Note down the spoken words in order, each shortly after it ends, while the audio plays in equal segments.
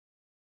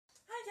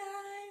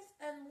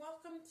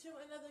to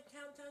another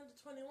Countdown to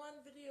 21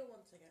 video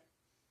once again.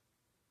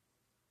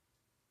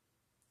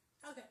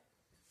 Okay.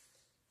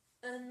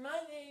 And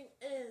my name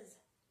is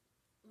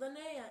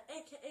Linnea,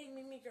 aka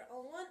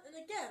MimiGirl01,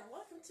 and again,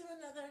 welcome to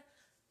another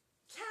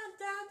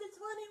Countdown to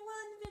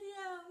 21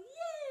 video.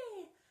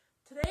 Yay!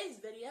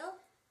 Today's video,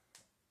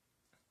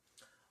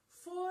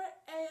 4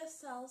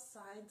 ASL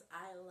signs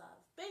I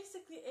love.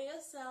 Basically,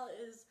 ASL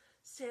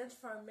stands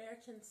for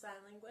American Sign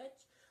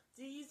Language.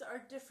 These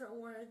are different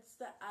words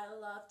that I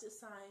love to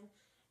sign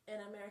in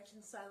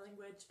American Sign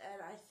Language and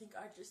I think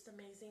are just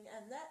amazing,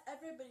 and that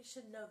everybody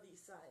should know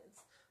these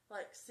signs.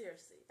 Like,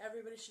 seriously,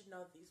 everybody should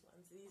know these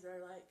ones. These are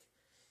like,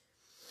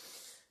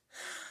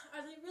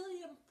 are they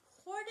really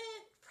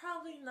important?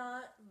 Probably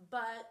not,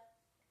 but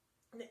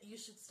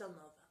you should still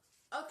know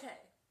them.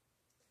 Okay,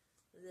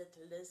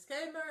 little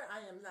disclaimer,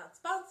 I am not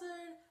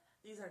sponsored,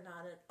 these are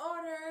not in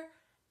order,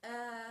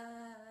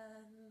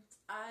 and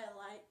I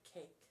like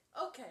cake.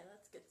 Okay,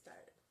 let's get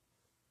started.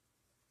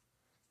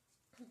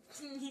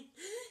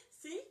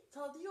 See?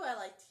 Told you I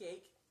liked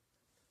cake.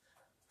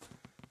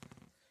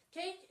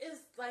 Cake is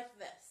like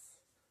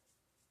this.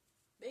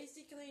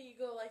 Basically, you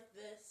go like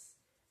this,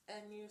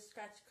 and you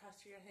scratch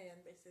across your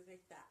hand, basically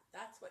like that.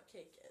 That's what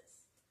cake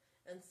is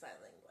in sign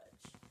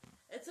language.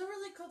 It's a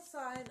really cool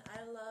sign.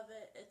 I love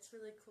it. It's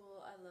really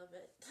cool. I love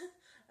it.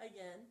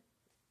 Again,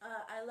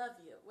 I love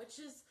you, which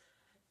is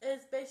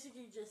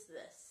basically just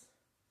this.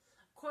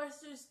 Of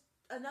course, there's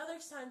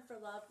another sign for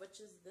love, which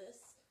is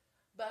this,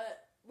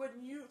 but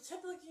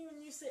typically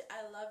when you say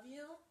I love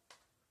you,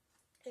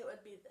 it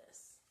would be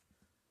this.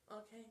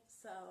 Okay,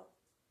 so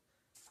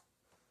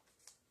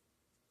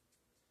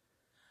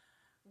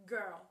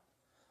girl.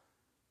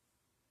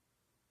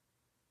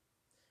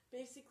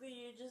 Basically,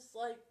 you just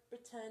like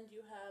pretend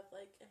you have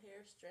like a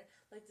hair strand.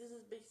 Like, this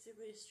is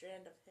basically a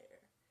strand of hair.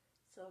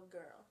 So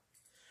girl.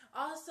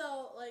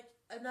 Also, like,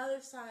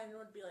 another sign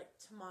would be like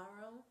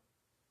tomorrow.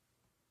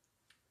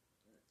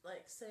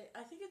 Like, say,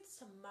 I think it's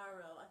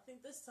tomorrow. I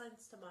think this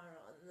sign's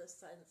tomorrow and this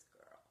sign's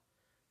girl.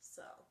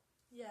 So,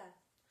 yeah.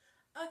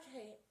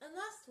 Okay, and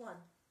last one.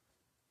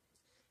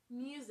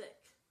 Music.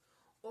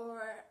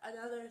 Or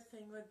another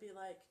thing would be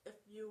like,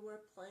 if you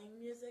were playing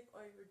music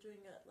or you were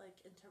doing a like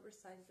interpretive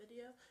sign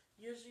video,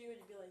 usually it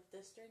would be like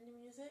this during the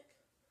music.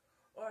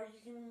 Or you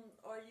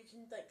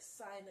can like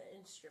sign an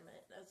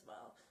instrument as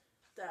well.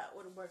 That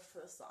would work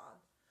for the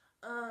song.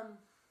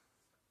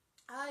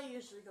 I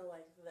usually go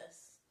like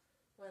this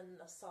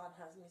when a song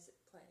has music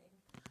playing.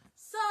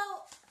 So,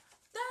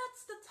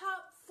 that's the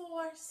top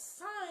 4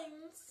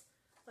 signs,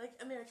 like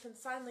American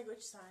Sign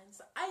Language signs,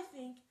 that I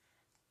think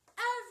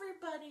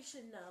everybody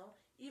should know,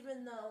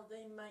 even though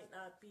they might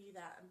not be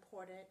that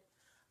important.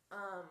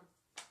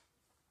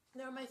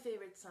 They're my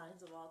favorite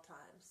signs of all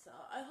time. So,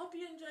 I hope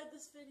you enjoyed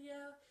this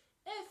video.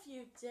 If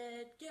you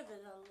did, give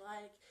it a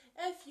like.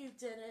 If you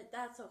didn't,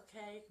 that's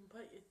okay.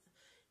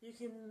 You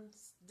can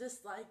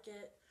dislike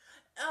it.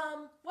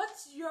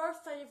 What's your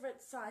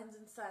favorite signs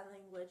in sign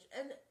language?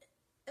 And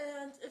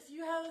if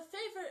you have a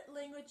favorite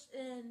language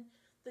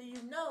that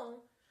you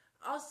know,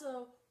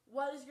 also,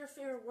 what is your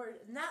favorite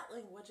word in that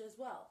language as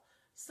well?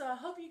 So I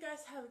hope you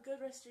guys have a good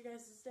rest of your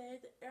guys' day,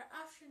 that your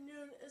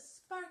afternoon is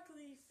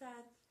sparkly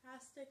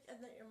fantastic,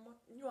 and that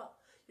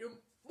your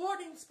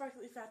morning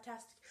sparkly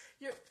fantastic,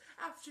 your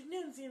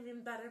afternoon's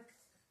even better,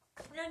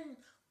 and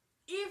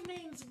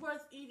evening's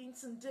worth eating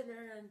some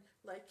dinner and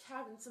like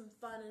having some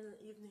fun in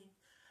the evening.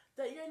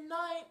 That your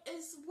night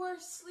is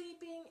worth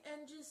sleeping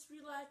and just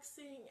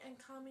relaxing and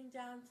calming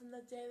down from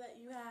the day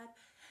that you had,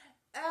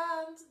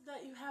 and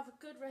that you have a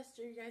good rest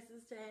of your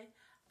guys' day.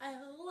 I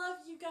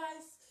love you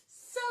guys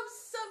so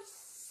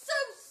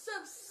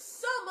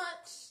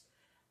much,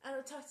 and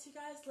I'll talk to you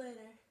guys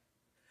later.